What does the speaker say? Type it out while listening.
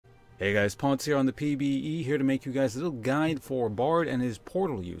Hey guys, Ponce here on the PBE, here to make you guys a little guide for Bard and his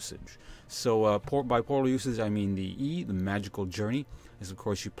portal usage. So by portal usage I mean the E, the magical journey, is of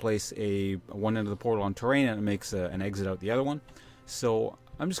course you place one end of the portal on terrain and it makes an exit out the other one. So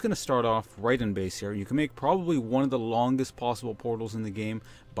I'm just going to start off right in base here. You can make probably one of the longest possible portals in the game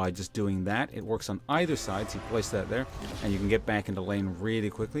by just doing that. It works on either side, so you place that there and you can get back into lane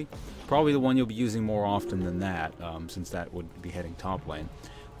really quickly. Probably the one you'll be using more often than that, since that would be heading top lane,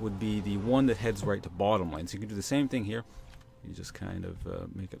 would be the one that heads right to bottom lane. So you can do the same thing here. You just kind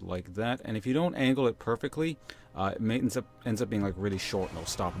of make it like that, and if you don't angle it perfectly, it ends up being like really short, and it'll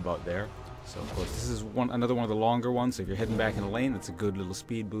stop about there. So of course this is another one of the longer ones. So if you're heading back in the lane, that's a good little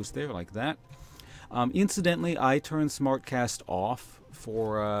speed boost there, like that. Incidentally, I turn SmartCast off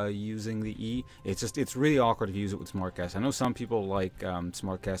for using the E. It's really awkward if you use it with SmartCast. I know some people like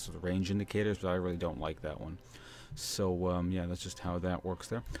SmartCast with range indicators, but I really don't like that one. So yeah, that's just how that works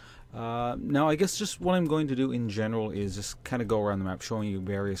there. Now I guess just what I'm going to do in general is just kind of go around the map showing you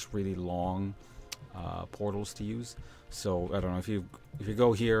various really long portals to use. So I don't know, if you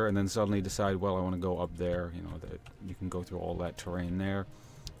go here and then suddenly decide, well, I want to go up there, you know, that you can go through all that terrain there.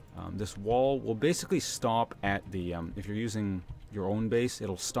 This wall will basically stop at the if you're using your own base,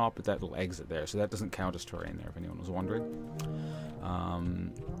 it'll stop at that little exit there, so that doesn't count as terrain there, if anyone was wondering.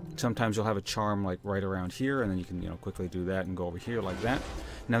 Sometimes you'll have a charm like right around here, and then you can, you know, quickly do that and go over here like that.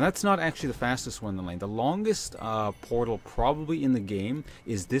 Now that's not actually the fastest one in the lane. The longest portal probably in the game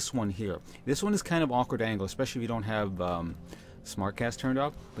is this one here. This one is kind of awkward angle, especially if you don't have SmartCast turned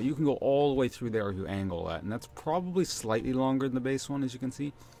off, but you can go all the way through there if you angle that, and that's probably slightly longer than the base one, as you can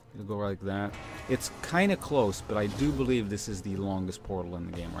see. It'll go like that. It's kind of close, but I do believe this is the longest portal in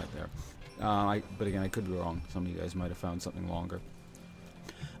the game right there. But again, I could be wrong. Some of you guys might have found something longer.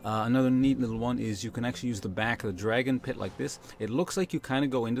 Another neat little one is you can actually use the back of the dragon pit like this. It looks like you kind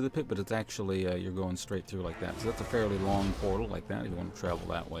of go into the pit, but it's actually you're going straight through like that. So that's a fairly long portal like that if you want to travel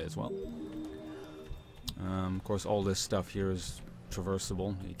that way as well. Of course, all this stuff here is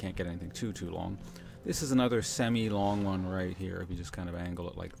traversable. You can't get anything too long. This is another semi-long one right here. If you just kind of angle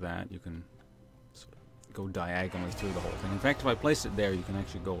it like that, you can sort of go diagonally through the whole thing. In fact, if I place it there, you can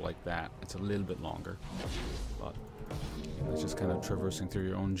actually go like that. It's a little bit longer, but it's just kind of traversing through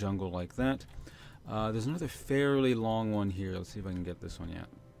your own jungle like that. There's another fairly long one here. Let's see if I can get this one yet.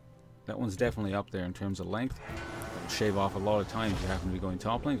 That one's definitely up there in terms of length. It'll shave off a lot of time if you happen to be going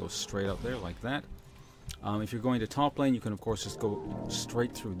top lane. Go straight up there like that. If you're going to top lane, you can of course just go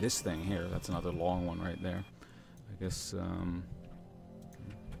straight through this thing here. That's another long one right there. I guess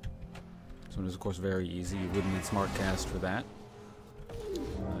this one is of course very easy. You wouldn't need SmartCast for that.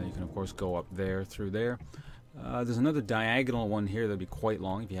 You can of course go up there through there. There's another diagonal one here that'd be quite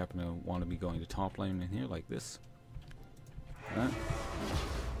long if you happen to want to be going to top lane in here like this.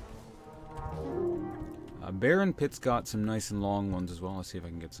 Baron Pit's got some nice and long ones as well. Let's see if I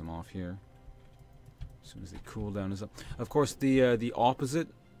can get some off here. As soon as the cooldown is up. Of course, the opposite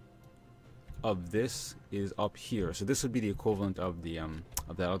of this is up here. So this would be the equivalent of the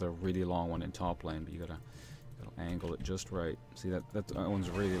of that other really long one in top lane. But you gotta angle it just right. See that one's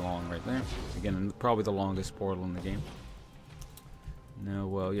really long right there. Again, probably the longest portal in the game. Now,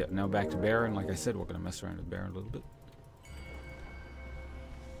 well, yeah. Now back to Baron. Like I said, we're gonna mess around with Baron a little bit.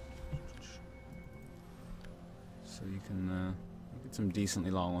 So you can. Some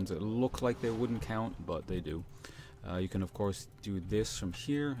decently long ones that look like they wouldn't count, but they do. You can of course do this from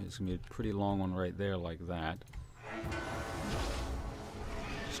here. It's gonna be a pretty long one right there like that.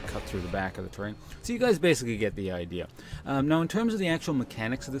 Just cut through the back of the terrain. So you guys basically get the idea. Now in terms of the actual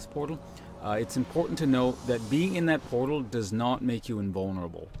mechanics of this portal, it's important to note that being in that portal does not make you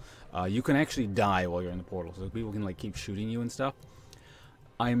invulnerable. You can actually die while you're in the portal, so people can like keep shooting you and stuff.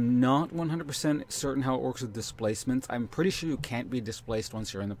 I'm not 100% certain how it works with displacements. I'm pretty sure you can't be displaced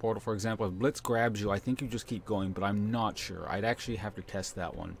once you're in the portal. For example, if Blitz grabs you, I think you just keep going, but I'm not sure. I'd actually have to test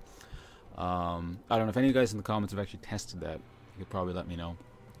that one. I don't know if any of you guys in the comments have actually tested that. You could probably let me know,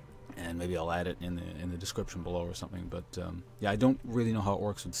 and maybe I'll add it in the description below or something. But yeah, I don't really know how it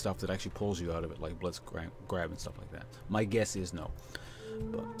works with stuff that actually pulls you out of it, like Blitz grab and stuff like that. My guess is no,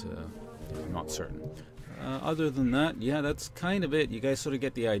 but I'm not certain. Other than that, yeah, that's kind of it. You guys sort of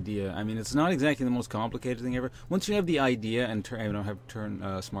get the idea. I mean, it's not exactly the most complicated thing ever. Once you have the idea and have turn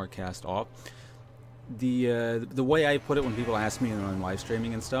SmartCast off, the way I put it when people ask me when I'm live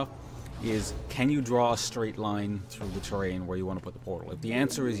streaming and stuff is, can you draw a straight line through the terrain where you want to put the portal? If the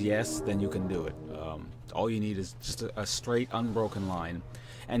answer is yes, then you can do it. All you need is just a straight, unbroken line.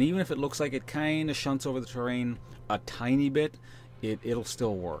 And even if it looks like it kind of shunts over the terrain a tiny bit, it'll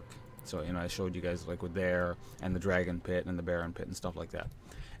still work. So, you know, I showed you guys like with there and the dragon pit and the baron pit and stuff like that.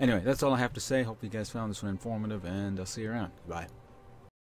 Anyway, that's all I have to say. Hope you guys found this one informative, and I'll see you around. Bye.